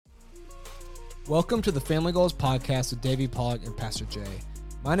Welcome to the Family Goals Podcast with Davey Pollack and Pastor Jay.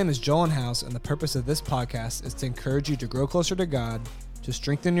 My name is Joel House, and the purpose of this podcast is to encourage you to grow closer to God, to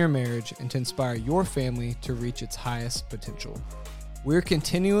strengthen your marriage, and to inspire your family to reach its highest potential. We're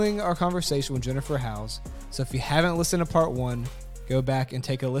continuing our conversation with Jennifer Howes, so if you haven't listened to part 1, go back and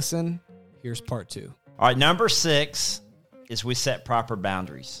take a listen. Here's part 2. All right, number 6 is we set proper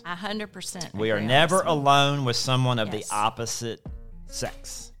boundaries. 100%. We are never alone with someone of the opposite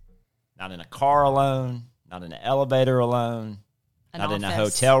sex. Not in a car alone, not in an elevator alone, not in a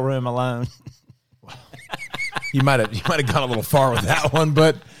hotel room alone. You might have gone a little far with that one,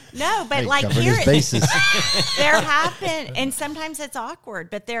 but no, but like here, there have been, and sometimes it's awkward,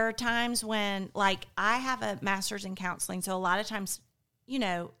 but there are times when, like, I have a master's in counseling, so a lot of times, you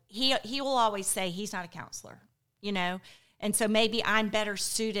know, he will always say he's not a counselor, you know, and so maybe I'm better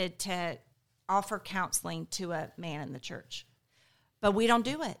suited to offer counseling to a man in the church, but we don't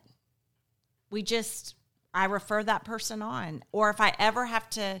do it. I refer that person on, or if I ever have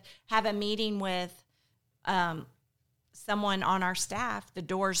to have a meeting with someone on our staff, the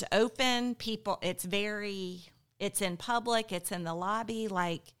door's open, it's in public, it's in the lobby,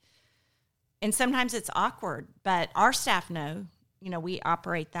 and sometimes it's awkward, but our staff know, you know, we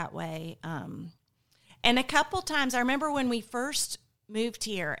operate that way. And a couple times, I remember when we first moved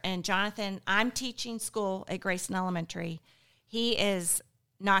here, and Jonathan, I'm teaching school at Graystone Elementary. He is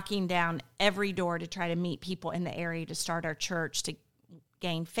knocking down every door to try to meet people in the area to start our church, to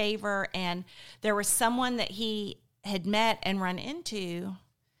gain favor. And there was someone that he had met and run into,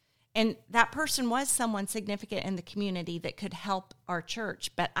 and that person was someone significant in the community that could help our church,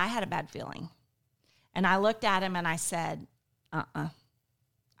 but I had a bad feeling. And I looked at him and I said, I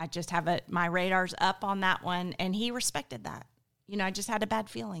just have my radar's up on that one, and he respected that. You know, I just had a bad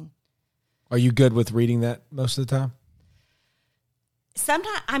feeling. Are you good with reading that most of the time?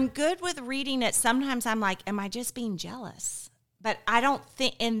 Sometimes I'm good with reading it. Sometimes I'm like, am I just being jealous? But I don't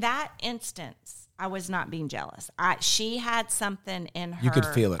think in that instance, I was not being jealous. She had something in her. You could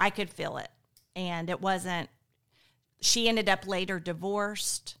feel it. I could feel it. And it wasn't, she ended up later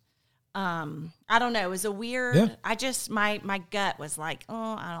divorced. I don't know. It was a weird, my gut was like,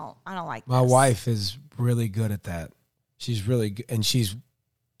 oh, I don't like this. My wife is really good at that. She's really good, and she's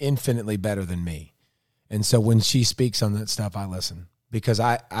infinitely better than me. And so when she speaks on that stuff, I listen. Because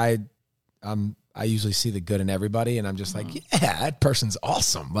I usually see the good in everybody, and I'm just like, yeah, that person's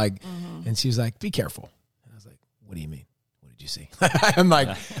awesome. Like, and she was like, be careful. And I was like, what do you mean? What did you see? I'm like,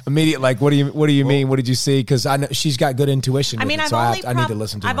 immediate, like, what do you mean? What did you see? Because I know she's got good intuition. I mean, I need to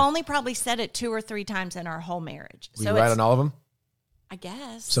listen to her. I've only probably said it 2 or 3 times in our whole marriage. Were you right on all of them? I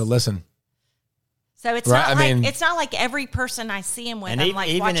guess. So listen. So it's right? It's not like every person I see him with, and I'm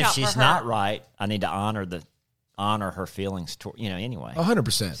like, even watch if out she's for not right, I need to honor her feelings toward, you know, anyway.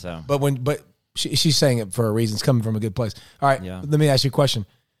 100%. So, but she's saying it for a reason. It's coming from a good place. All right, Let me ask you a question.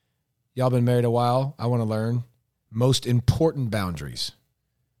 Y'all been married a while. I want to learn most important boundaries.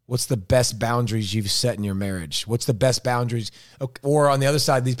 What's the best boundaries you've set in your marriage? What's the best boundaries? Or on the other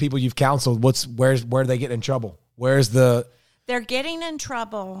side, these people you've counseled, where do they get in trouble? They're getting in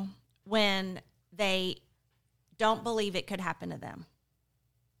trouble when they don't believe it could happen to them.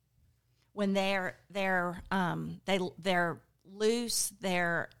 When they're loose,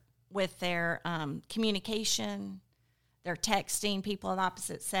 they're with their communication, they're texting people of the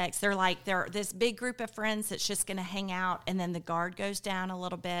opposite sex. They're this big group of friends that's just going to hang out, and then the guard goes down a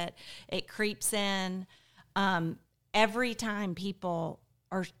little bit. It creeps in. Every time people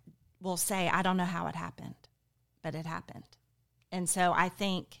will say, I don't know how it happened, but it happened. And so I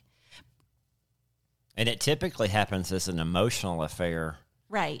think. And it typically happens as an emotional affair.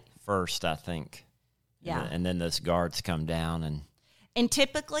 Right. First, I think. Yeah. And then those guards come down. And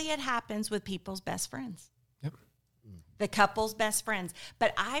typically it happens with people's best friends. Yep. The couple's best friends.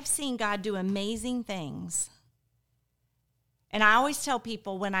 But I've seen God do amazing things. And I always tell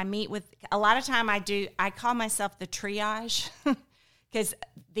people when I meet with, a lot of time I call myself the triage because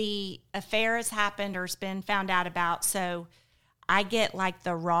the affair has happened or has been found out about. So I get like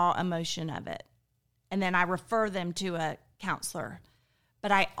the raw emotion of it. And then I refer them to a counselor.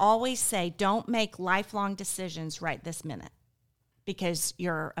 But I always say, don't make lifelong decisions right this minute because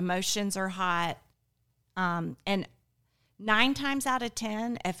your emotions are hot. And 9 times out of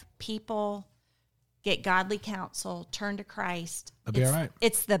 10, if people get godly counsel, turn to Christ, they'll be all right.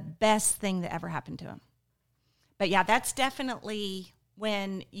 It's the best thing that ever happened to them. But yeah, that's definitely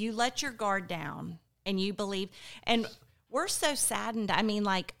when you let your guard down and you believe. And we're so saddened. I mean,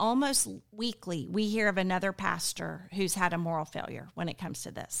 like almost weekly, we hear of another pastor who's had a moral failure when it comes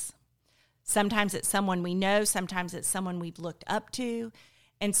to this. Sometimes it's someone we know. Sometimes it's someone we've looked up to.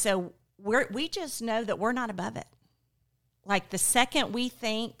 And so we just know that we're not above it. Like the second we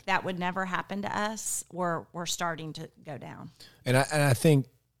think that would never happen to us, we're starting to go down. And I think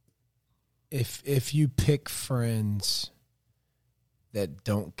if you pick friends that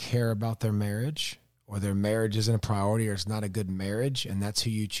don't care about their marriage, or their marriage isn't a priority, or it's not a good marriage, and that's who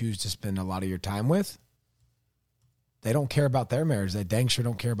you choose to spend a lot of your time with, they don't care about their marriage. They dang sure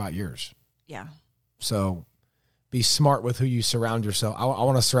don't care about yours. Yeah. So be smart with who you surround yourself. I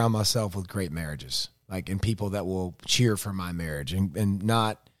want to surround myself with great marriages, like, and people that will cheer for my marriage, and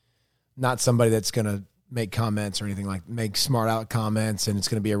not somebody that's going to make comments or anything, like make smart out comments, and it's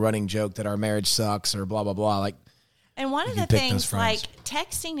going to be a running joke that our marriage sucks or blah, blah, blah. Like, and one of the things, like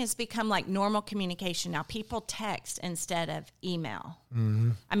texting has become like normal communication now. People text instead of email.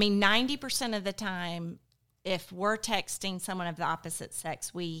 Mm-hmm. I mean, 90% of the time, if we're texting someone of the opposite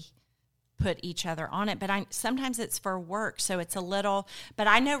sex, we put each other on it. But sometimes it's for work, so it's a little. But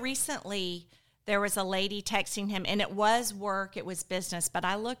I know recently there was a lady texting him, and it was work, it was business. But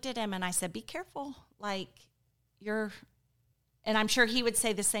I looked at him and I said, "Be careful, like you're." And I'm sure he would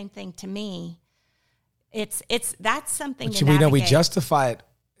say the same thing to me. That's something. But to we know we navigate. justify it,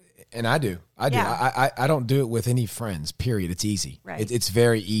 and I do. Yeah. I don't do it with any friends. Period. It's easy. Right. It's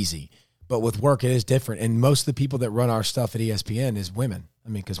very easy. But with work, it is different. And most of the people that run our stuff at ESPN is women. I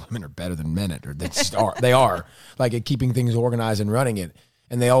mean, because women are better than men at it, or they just are. They are, like, at keeping things organized and running it.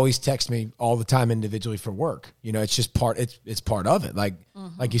 And they always text me all the time individually for work. You know, it's just part. It's part of it. Like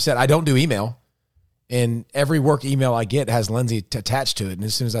you said, I don't do email. And every work email I get has Lindsay attached to it. And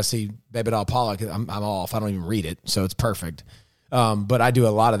as soon as I see Baby Doll Pollack, I'm off. I don't even read it. So it's perfect. But I do a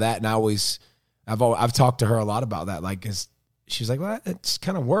lot of that. And I've talked to her a lot about that. Like, she's like, well, it's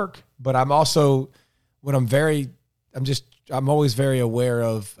kind of work. But I'm also, I'm always very aware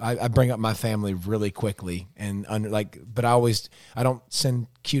of, I bring up my family really quickly. And but I don't send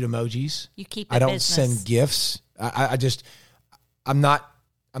cute emojis. You keep it I don't business. send gifts. I'm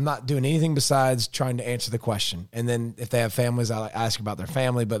not doing anything besides trying to answer the question. And then if they have families, I ask about their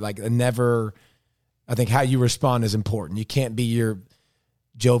family, but I think how you respond is important. You can't be your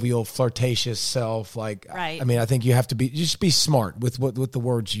jovial, flirtatious self. Right. I mean, I think you have to just be smart with the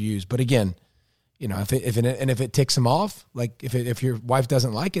words you use. But again, you know, if it ticks them off, like if your wife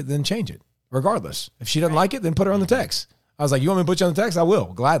doesn't like it, then change it regardless. If she doesn't like it, then put her on the text. I was like, you want me to put you on the text? I will,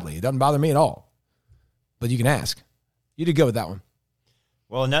 gladly. It doesn't bother me at all, but you can ask. You did good with that one.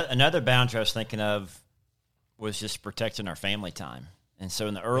 Well, another boundary I was thinking of was just protecting our family time. And so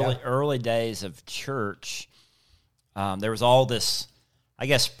in the early days of church, there was all this, I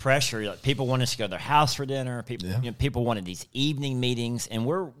guess, pressure. Like, people wanted us to go to their house for dinner. People wanted these evening meetings. And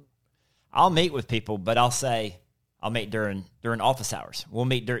I'll meet with people, but I'll meet during office hours. We'll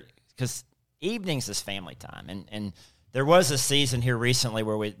meet because evenings is family time. And there was a season here recently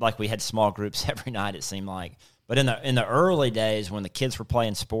where we had small groups every night, it seemed like. But in the early days when the kids were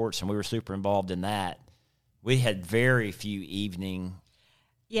playing sports and we were super involved in that, we had very few evening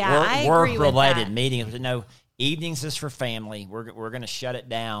work-related meetings. No, evenings is for family. We're going to shut it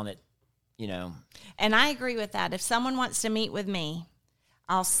down at, you know. And I agree with that. If someone wants to meet with me,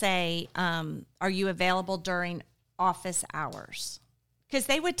 I'll say, are you available during office hours? Because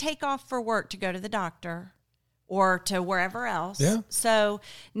they would take off for work to go to the doctor or to wherever else. Yeah. So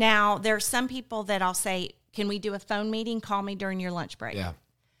now there's some people that I'll say, can we do a phone meeting? Call me during your lunch break. Yeah.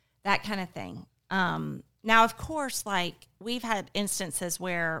 That kind of thing. Now, of course, like, we've had instances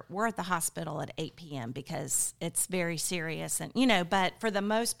where we're at the hospital at 8 p.m. because it's very serious. And, you know, but for the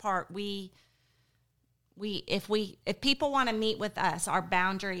most part, if people want to meet with us, our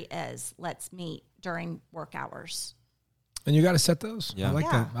boundary is let's meet during work hours. And you got to set those. Yeah. I like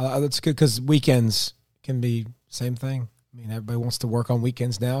that. That's good, because weekends can be same thing. I mean, everybody wants to work on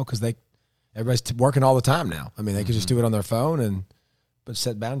weekends now because everybody's working all the time now. I mean, they can just do it on their phone but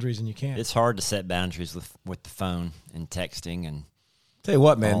set boundaries, and you can't. It's hard to set boundaries with the phone and texting and tell you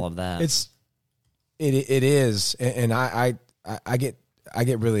what, man, all of that. It is, and I get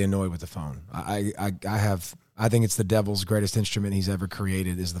really annoyed with the phone. I think it's the devil's greatest instrument he's ever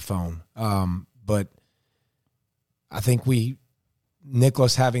created is the phone. But I think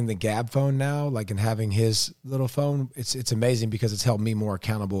Nicholas having the Gab phone now, and having his little phone, it's amazing because it's held me more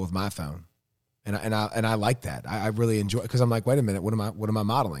accountable with my phone. And I like that. I really enjoy it because I'm like, wait a minute, what am I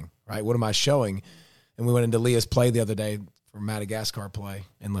modeling, right? What am I showing? And we went into Leah's play the other day for Madagascar play,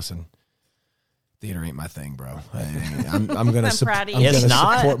 and listen, theater ain't my thing, bro. I'm going to support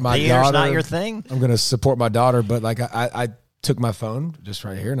my daughter. It's not your thing. I'm going to support my daughter, but I took my phone just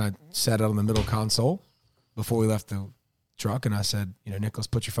right here and I sat it on the middle console before we left the truck, and I said, Nicholas,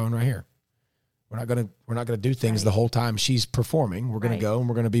 put your phone right here. We're not gonna do things the whole time she's performing. We're gonna go and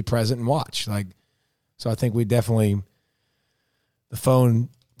we're gonna be present and watch. Like, so I think we definitely, the phone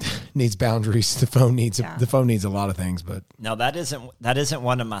needs boundaries. The phone needs a lot of things. But no, that isn't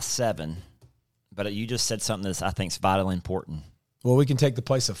one of my 7. But you just said something that I think is vitally important. Well, we can take the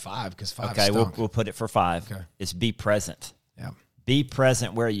place of 5 because 5. Okay, we'll put it for 5. Okay. It's be present. Yeah, be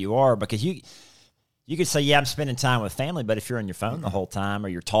present where you are, because you could say, yeah, I'm spending time with family, but if you're on your phone the whole time, or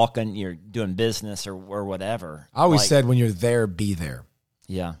you're talking, you're doing business or whatever. I always said, when you're there, be there.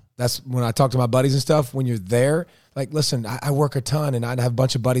 Yeah. That's when I talk to my buddies and stuff. When you're there, like, listen, I work a ton, and I have a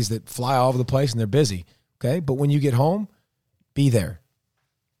bunch of buddies that fly all over the place, and they're busy. Okay, but when you get home, be there.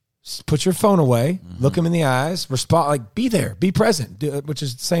 Put your phone away. Look them in the eyes. Respond. Like, be there. Be present. Which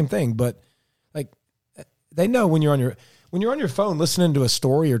is the same thing. But like, they know when you're on your phone listening to a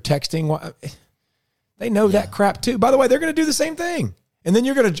story or texting. They know that crap too. By the way, they're going to do the same thing. And then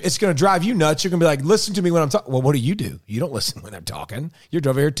it's going to drive you nuts. You're going to be like, listen to me when I'm talking. Well, what do? You don't listen when I'm talking. You're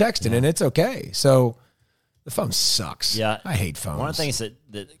over here texting, and it's okay. So the phone sucks. Yeah. I hate phones. One of the things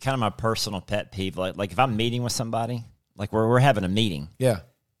that kind of my personal pet peeve, like if I'm meeting with somebody, like we're having a meeting. Yeah.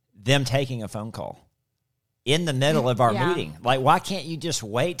 Them taking a phone call in the middle of our meeting. Like, why can't you just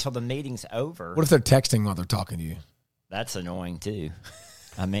wait till the meeting's over? What if they're texting while they're talking to you? That's annoying too.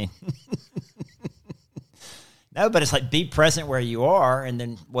 I mean... No, but it's like, be present where you are, and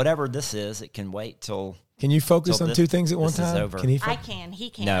then whatever this is, it can wait till... Can you focus on 2 things at one time? Can he I can. He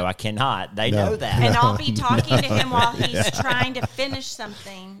can. No, I cannot. They know that. And I'll be talking to him while he's trying to finish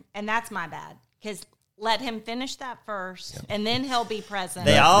something, and that's my bad. Because let him finish that first, and then he'll be present.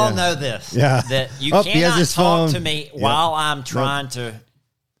 They all know this. Yeah. That you cannot talk to me while I'm trying to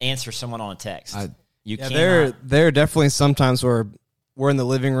answer someone on a text. You cannot. There are definitely some times where we're in the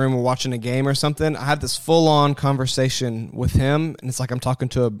living room, we're watching a game or something. I had this full-on conversation with him, and it's like I'm talking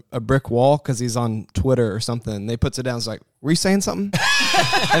to a brick wall because he's on Twitter or something. And they puts it down. It's like, were you saying something?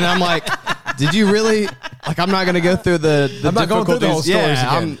 And I'm like, did you really? Like, I'm not going to go through the I'm not going through the whole stories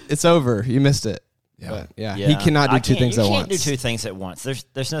again. It's over. You missed it. Yeah. But he cannot do 2 things at once. You can't do 2 things at once.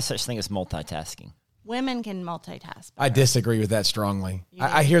 There's no such thing as multitasking. Women can multitask better. I disagree with that strongly.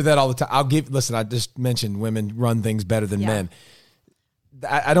 I hear that all the time. Listen, I just mentioned women run things better than men.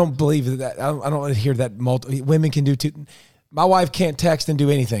 I don't believe that. I don't hear that women can do 2. My wife can't text and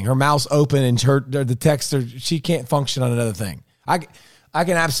do anything. Her mouth's open, and the text, she can't function on another thing. I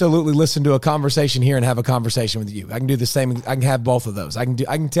can absolutely listen to a conversation here and have a conversation with you. I can do the same. I can have both of those. I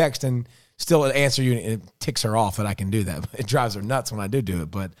can text and still answer you, and it ticks her off that I can do that. It drives her nuts when I do it,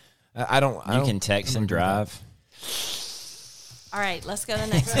 but I don't. You can text and drive. All right, let's go to the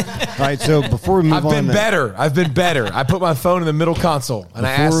next one. All right, so before we move on... I've been better. I put my phone in the middle console. And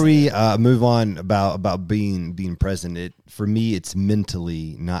before we move on about being present, for me, it's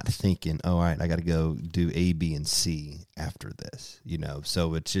mentally not thinking, oh, all right, I got to go do A, B, and C after this,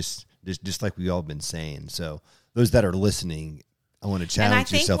 So it's just like we all been saying. So those that are listening, I want to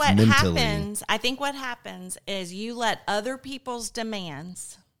challenge yourself mentally. I think what happens is you let other people's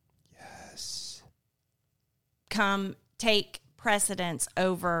demands come take precedence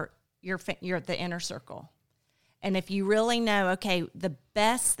over the inner circle. And if you really know, okay, the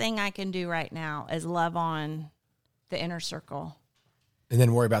best thing I can do right now is love on the inner circle. And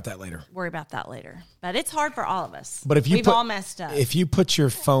then worry about that later. But it's hard for all of us. But if we've all messed up. If you put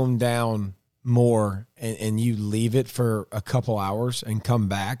your phone down more and you leave it for a couple hours and come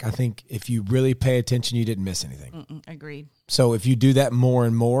back, I think if you really pay attention, you didn't miss anything. Agreed. So if you do that more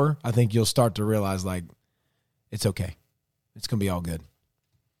and more, I think you'll start to realize, like, it's okay. It's going to be all good.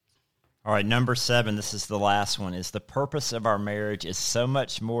 All right, number 7, this is the last one, is the purpose of our marriage is so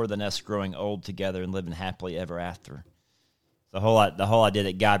much more than us growing old together and living happily ever after. The whole idea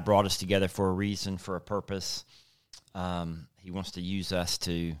that God brought us together for a reason, for a purpose. He wants to use us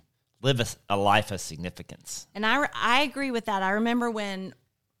to live a life of significance. And I agree with that. I remember when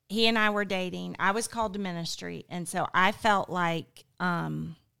he and I were dating, I was called to ministry, and so I felt like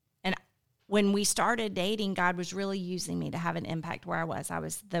when we started dating, God was really using me to have an impact where I was. I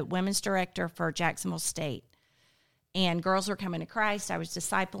was the women's director for Jacksonville State, and girls were coming to Christ. I was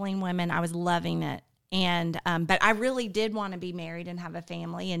discipling women. I was loving it. And but I really did want to be married and have a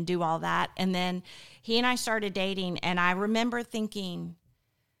family and do all that. And then he and I started dating, and I remember thinking,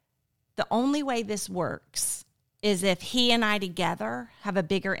 the only way this works is if he and I together have a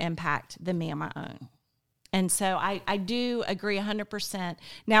bigger impact than me on my own. And so I do agree 100%.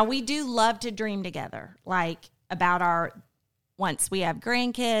 Now, we do love to dream together, like about once we have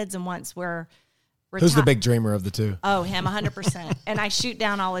grandkids and once we're retired. Who's the big dreamer of the two? Oh, him, 100%. And I shoot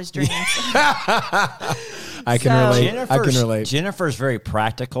down all his dreams. I can relate. Jennifer's very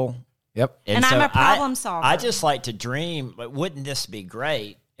practical, Yep. And I'm a problem solver. I just like to dream, but wouldn't this be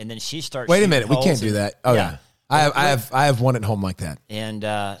great? And then she starts. Wait a minute, we can't do that. Oh yeah. I have one at home like that. And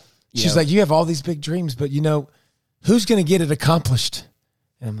she's like, you have all these big dreams, but who's going to get it accomplished?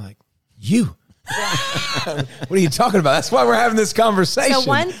 And I'm like, you. What are you talking about? That's why we're having this conversation. So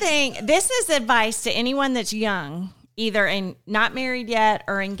one thing, this is advice to anyone that's young, either not married yet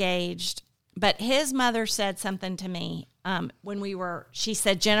or engaged. But his mother said something to me she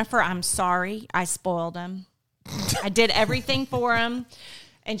said, Jennifer, I'm sorry I spoiled him. I did everything for him.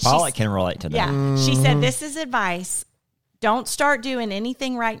 And Pollack can relate to that. Yeah. She said, this is advice. Don't start doing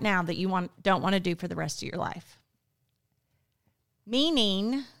anything right now that you don't want to do for the rest of your life.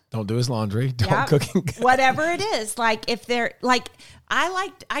 Meaning, don't do his laundry. Don't cook. Whatever it is. Like if they're like,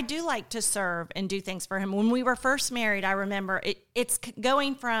 I do like to serve and do things for him. When we were first married, I remember it's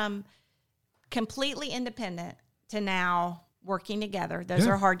going from completely independent to now working together. Those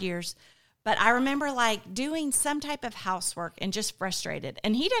are hard years. But I remember like doing some type of housework and just frustrated.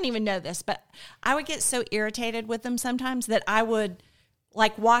 And he didn't even know this, but I would get so irritated with him sometimes that I would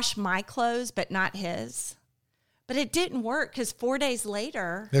like wash my clothes, but not his. But it didn't work because 4 days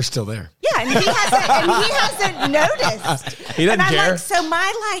later, they're still there. Yeah, and he hasn't noticed. He doesn't care. Like, so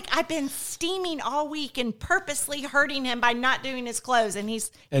I've been steaming all week and purposely hurting him by not doing his clothes, and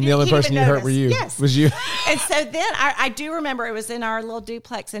the only person you hurt were you. Yes, was you. And so then I do remember it was in our little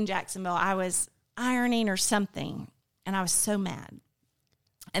duplex in Jacksonville. I was ironing or something, and I was so mad.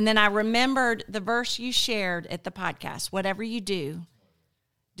 And then I remembered the verse you shared at the podcast: "Whatever you do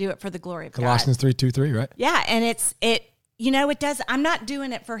it for the glory of Colossians God." 3:2-3, right? Yeah, and it does. I'm not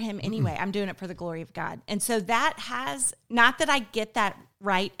doing it for him anyway. I'm doing it for the glory of God. And so that has, not that I get that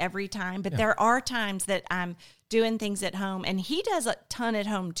right every time, but there are times that I'm doing things at home, and he does a ton at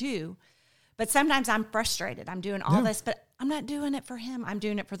home too. But sometimes I'm frustrated. I'm doing all this, but I'm not doing it for him. I'm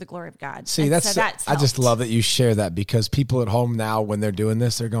doing it for the glory of God. See, I just love that you share that, because people at home now, when they're doing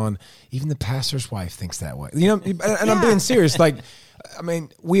this, they're going, even the pastor's wife thinks that way. And I'm being serious. Like, I mean,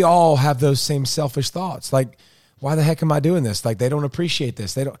 we all have those same selfish thoughts. Like, why the heck am I doing this? Like, they don't appreciate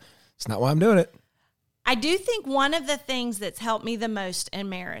this. It's not why I'm doing it. I do think one of the things that's helped me the most in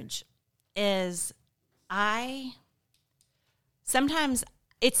marriage is sometimes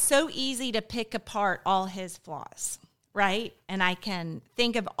it's so easy to pick apart all his flaws, right? And I can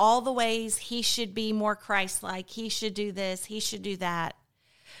think of all the ways he should be more Christ-like. He should do this. He should do that.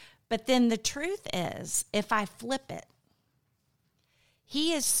 But then the truth is, if I flip it,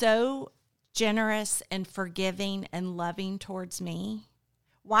 he is so generous and forgiving and loving towards me.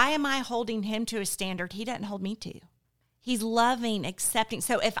 Why am I holding him to a standard he doesn't hold me to? He's loving, accepting.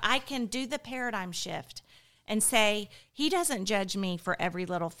 So if I can do the paradigm shift and say, he doesn't judge me for every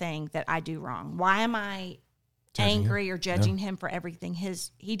little thing that I do wrong. Why am I angry or judging him for everything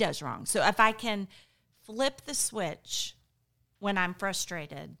he does wrong? So if I can flip the switch when I'm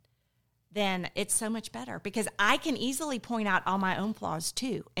frustrated, then it's so much better, because I can easily point out all my own flaws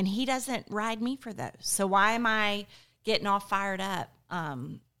too, and he doesn't ride me for those. So why am I getting all fired up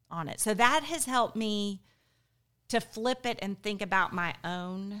on it? So that has helped me to flip it and think about my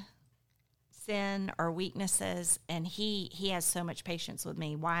own sin or weaknesses, and he has so much patience with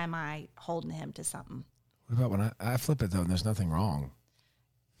me. Why am I holding him to something? What about when I flip it, though, and there's nothing wrong?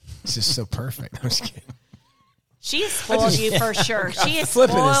 It's just so perfect. I'm just kidding. She has spoiled you for sure. She has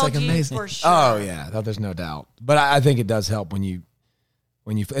flipping spoiled is like you amazing. for sure. Oh yeah, there's no doubt. But I think it does help when you,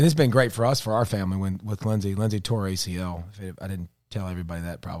 and it's been great for us, for our family, with Lindsay. Lindsay tore ACL. I didn't tell everybody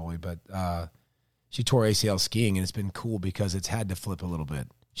that probably, but she tore ACL skiing, and it's been cool because it's had to flip a little bit.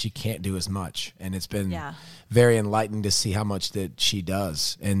 She can't do as much, and it's been very enlightening to see how much that she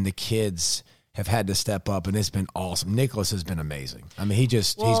does, and the kids have had to step up, and it's been awesome. Nicholas has been amazing. I mean,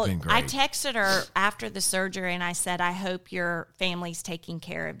 he's been great. I texted her after the surgery, and I said, I hope your family's taking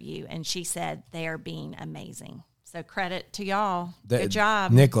care of you. And she said, they are being amazing. So credit to y'all. Good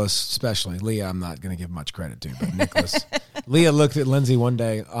job. Nicholas, especially. Leah, I'm not going to give much credit to, but Nicholas. Leah looked at Lindsay one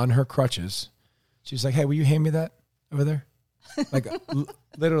day on her crutches. She was like, hey, will you hand me that over there? Like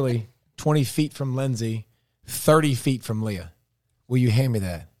literally 20 feet from Lindsay, 30 feet from Leah. Will you hand me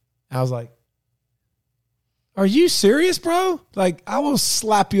that? I was like, are you serious, bro? Like, I will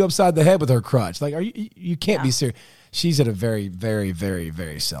slap you upside the head with her crutch. Like, you can't be serious. She's at a very, very, very,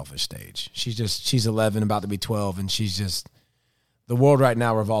 very selfish stage. She's 11, about to be 12, and the world right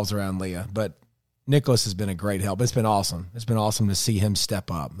now revolves around Leah. But Nicholas has been a great help. It's been awesome. It's been awesome to see him step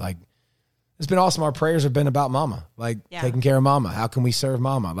up. Like, it's been awesome. Our prayers have been about Mama, like taking care of Mama. How can we serve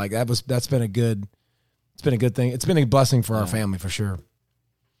Mama? Like that's been a good thing. It's been a blessing for our family for sure.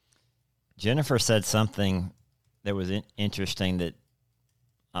 Jennifer said something that was interesting, that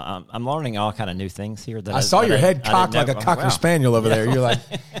I'm learning all kind of new things here. That I saw your head cocked like a cocker spaniel over there. You're like,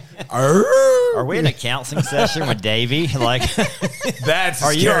 "Arr!" Are we in a counseling session with Davey? Like, That's a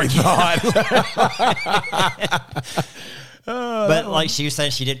Are you scary our- thought. but like she was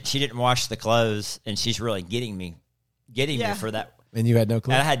saying, she didn't wash the clothes, and she's really getting me for that. And you had no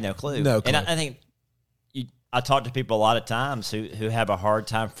clue? And I had no clue. No clue. And I think I talk to people a lot of times who have a hard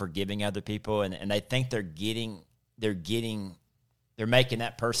time forgiving other people, and they think they're making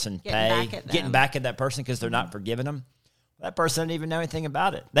that person pay, getting back at that person because they're not forgiving them. That person doesn't even know anything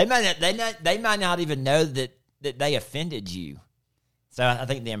about it. They might not even know that they offended you. So I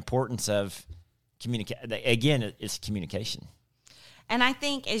think the importance of communication, again, it's communication. And I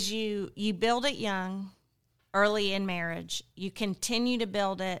think as you build it young, early in marriage, you continue to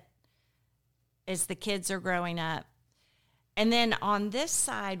build it as the kids are growing up. And then on this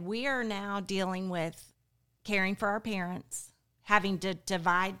side, we are now dealing with caring for our parents, having to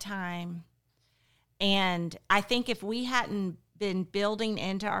divide time. And I think if we hadn't been building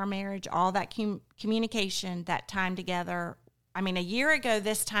into our marriage all that communication, that time together, I mean, a year ago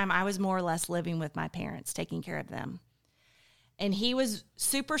this time, I was more or less living with my parents, taking care of them. And he was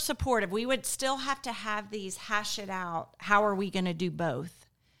super supportive. We would still have to have these hash it out. How are we going to do both?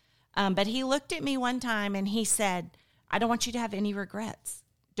 But he looked at me one time and he said, I don't want you to have any regrets.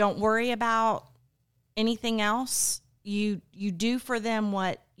 Don't worry about anything else. You do for them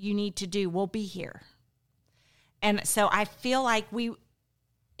what you need to do. We'll be here. And so I feel like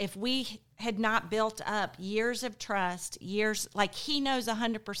if we had not built up years of trust, like he knows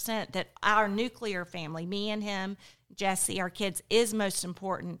 100% that our nuclear family, me and him, Jesse, our kids, is most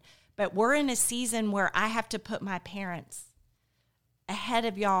important. But we're in a season where I have to put my parents ahead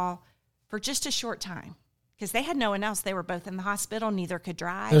of y'all for just a short time. Because they had no one else. They were both in the hospital. Neither could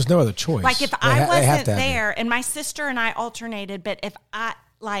drive. There's no other choice. Like if I wasn't there, and my sister and I alternated, but if I,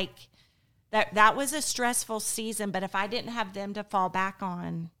 like, that was a stressful season. But if I didn't have them to fall back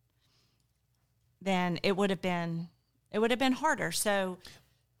on, then it would have been harder. So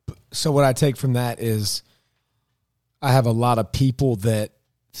what I take from that is I have a lot of people that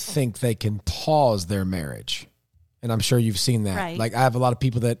think they can pause their marriage. And I'm sure you've seen that. Right. Like I have a lot of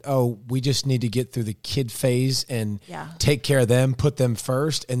people that, we just need to get through the kid phase and Yeah. take care of them, put them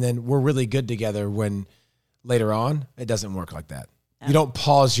first, and then we're really good together when later on, it doesn't work like that. No. You don't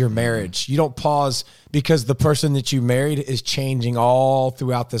pause your marriage. You don't pause because the person that you married is changing all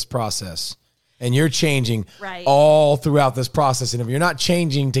throughout this process. And you're changing all throughout this process. And if you're not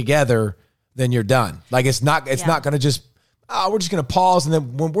changing together, then you're done. Like it's not going to just, we're just going to pause. And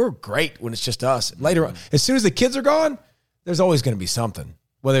then when we're great, when it's just us later on, as soon as the kids are gone, there's always going to be something,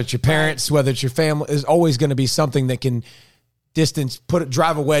 whether it's your parents, whether it's your family, there's always going to be something that can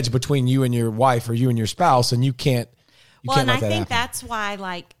drive a wedge between you and your wife or you and your spouse. And you can't and let I that think happen. that's why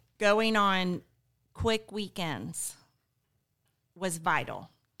like going on quick weekends was vital.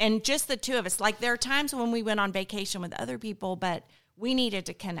 And just the two of us, like there are times when we went on vacation with other people, but we needed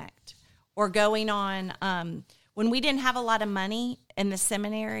to connect. Or going on, when we didn't have a lot of money in the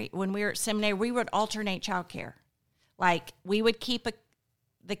seminary, when we were at seminary, we would alternate childcare. Like we would keep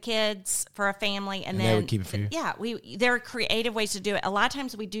the kids for a family, and then they would keep it for you. Yeah, there are creative ways to do it. A lot of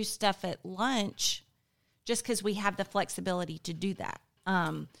times we do stuff at lunch, just because we have the flexibility to do that.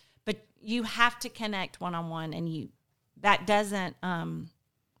 But you have to connect one-on-one, and you have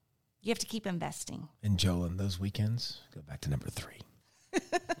to keep investing. And Jolyn, those weekends, go back to number 3.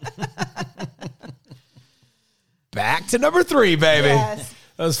 Back to number 3, baby. Yes.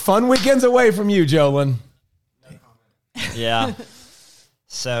 Those fun weekends away from you, Jolyn. Yeah.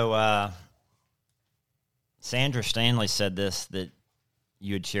 So Sandra Stanley said this, that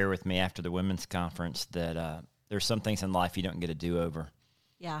you would share with me after the women's conference, that there's some things in life you don't get a do-over.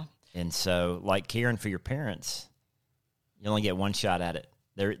 Yeah. And so, like caring for your parents, you only get one shot at it.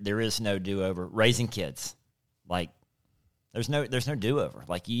 There is no do-over. Raising kids, like there's no do-over.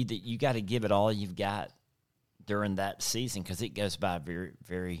 Like you got to give it all you've got during that season, because it goes by very,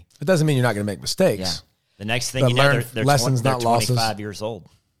 very. It doesn't mean you're not going to make mistakes. Yeah. The next thing But you know, learn they're lessons, not 25 losses. years old.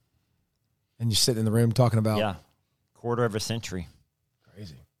 And you're sitting in the room talking about quarter of a century.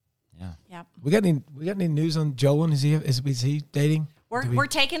 Crazy. Yep. We got any news on Jolyn? Is he dating? We're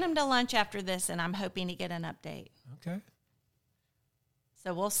taking him to lunch after this, and I'm hoping to get an update. Okay.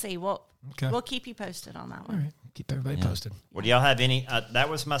 So we'll see. We'll keep you posted on that one. All right. Keep everybody posted. Well, do y'all have any? That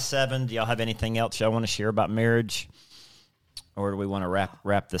was my 7. Do y'all have anything else y'all want to share about marriage, or do we want to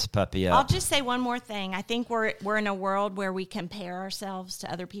wrap this puppy up? I'll just say one more thing. I think we're in a world where we compare ourselves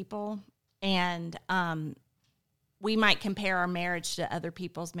to other people, and we might compare our marriage to other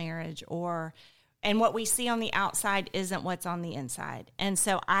people's marriage, or And what we see on the outside isn't what's on the inside. And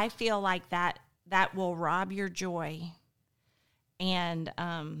so I feel like that will rob your joy. And,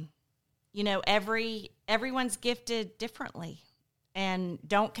 everyone's gifted differently. And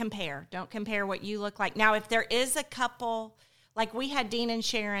don't compare. Don't compare what you look like. Now, if there is a couple, like we had Dean and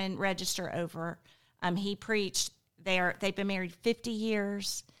Sharon register over. He preached. They've been married 50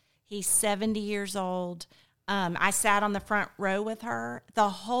 years. He's 70 years old. I sat on the front row with her. The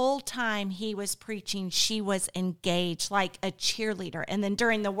whole time he was preaching, she was engaged like a cheerleader. And then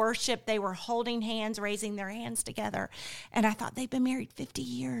during the worship, they were holding hands, raising their hands together. And I thought, they've been married 50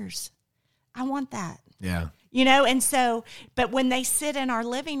 years. I want that. Yeah. And so, but when they sit in our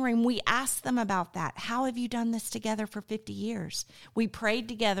living room, we ask them about that. How have you done this together for 50 years? We prayed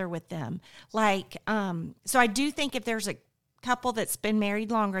together with them. So I do think if there's a couple that's been married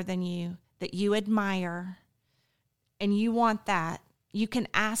longer than you, that you admire, and you want that, you can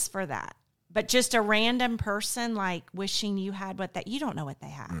ask for that. But just a random person, like wishing you had you don't know what they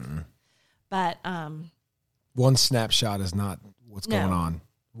have. Mm-hmm. But one snapshot is not what's going on.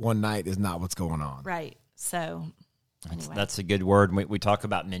 One night is not what's going on. Right. So anyway. That's a good word. We talk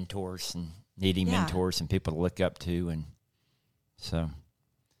about mentors and needing mentors and people to look up to. And so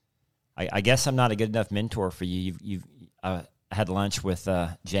I guess I'm not a good enough mentor for you. I had lunch with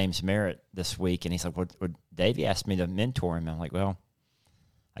James Merritt this week, and he's like, well, Davey asked me to mentor him. I'm like, well,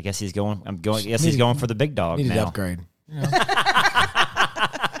 I guess he's going for the big dog now. Need to upgrade.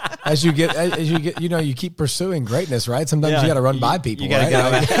 As you get, you keep pursuing greatness, right? Sometimes you got to run by people. You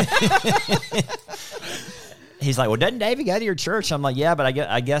right? He's like, well, doesn't Davey go to your church? I'm like, yeah, but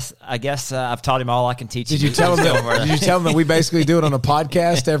I guess I've taught him all I can teach. Did you tell him that we basically do it on a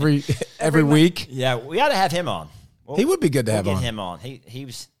podcast every week? Yeah, we got to have him on. He would be good to have on. Get him on.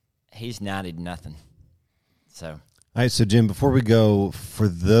 He's 90 nothing. So. All right, so Jim, before we go, for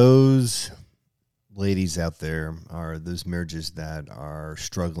those ladies out there, are those marriages that are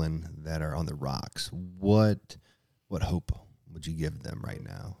struggling, that are on the rocks, what hope would you give them right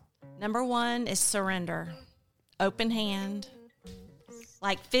now? Number one is surrender. Open hand.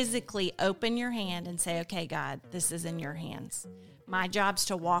 Like physically open your hand and say, okay, God, this is in your hands. My job's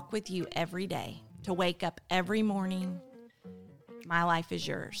to walk with you every day, to wake up every morning. My life is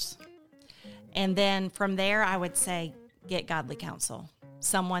yours. And then from there, I would say, get godly counsel.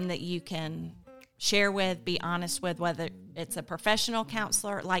 Someone that you can share with, be honest with, whether it's a professional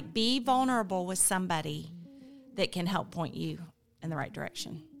counselor, like be vulnerable with somebody that can help point you in the right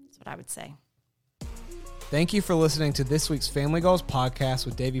direction. That's what I would say. Thank you for listening to this week's Family Goals podcast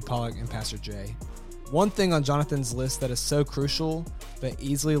with Davey Pollack and Pastor Jay. One thing on Jonathan's list that is so crucial but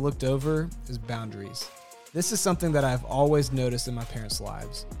easily looked over is boundaries. This is something that I've always noticed in my parents'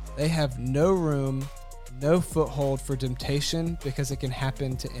 lives. They have no room, no foothold for temptation because it can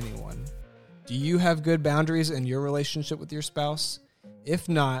happen to anyone. Do you have good boundaries in your relationship with your spouse? If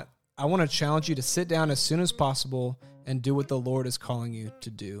not, I want to challenge you to sit down as soon as possible and do what the Lord is calling you to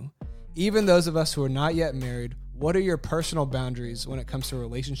do. Even those of us who are not yet married, what are your personal boundaries when it comes to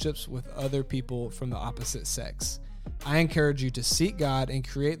relationships with other people from the opposite sex? I encourage you to seek God and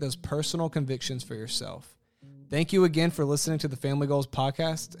create those personal convictions for yourself. Thank you again for listening to the Family Goals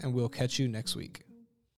podcast, and we'll catch you next week.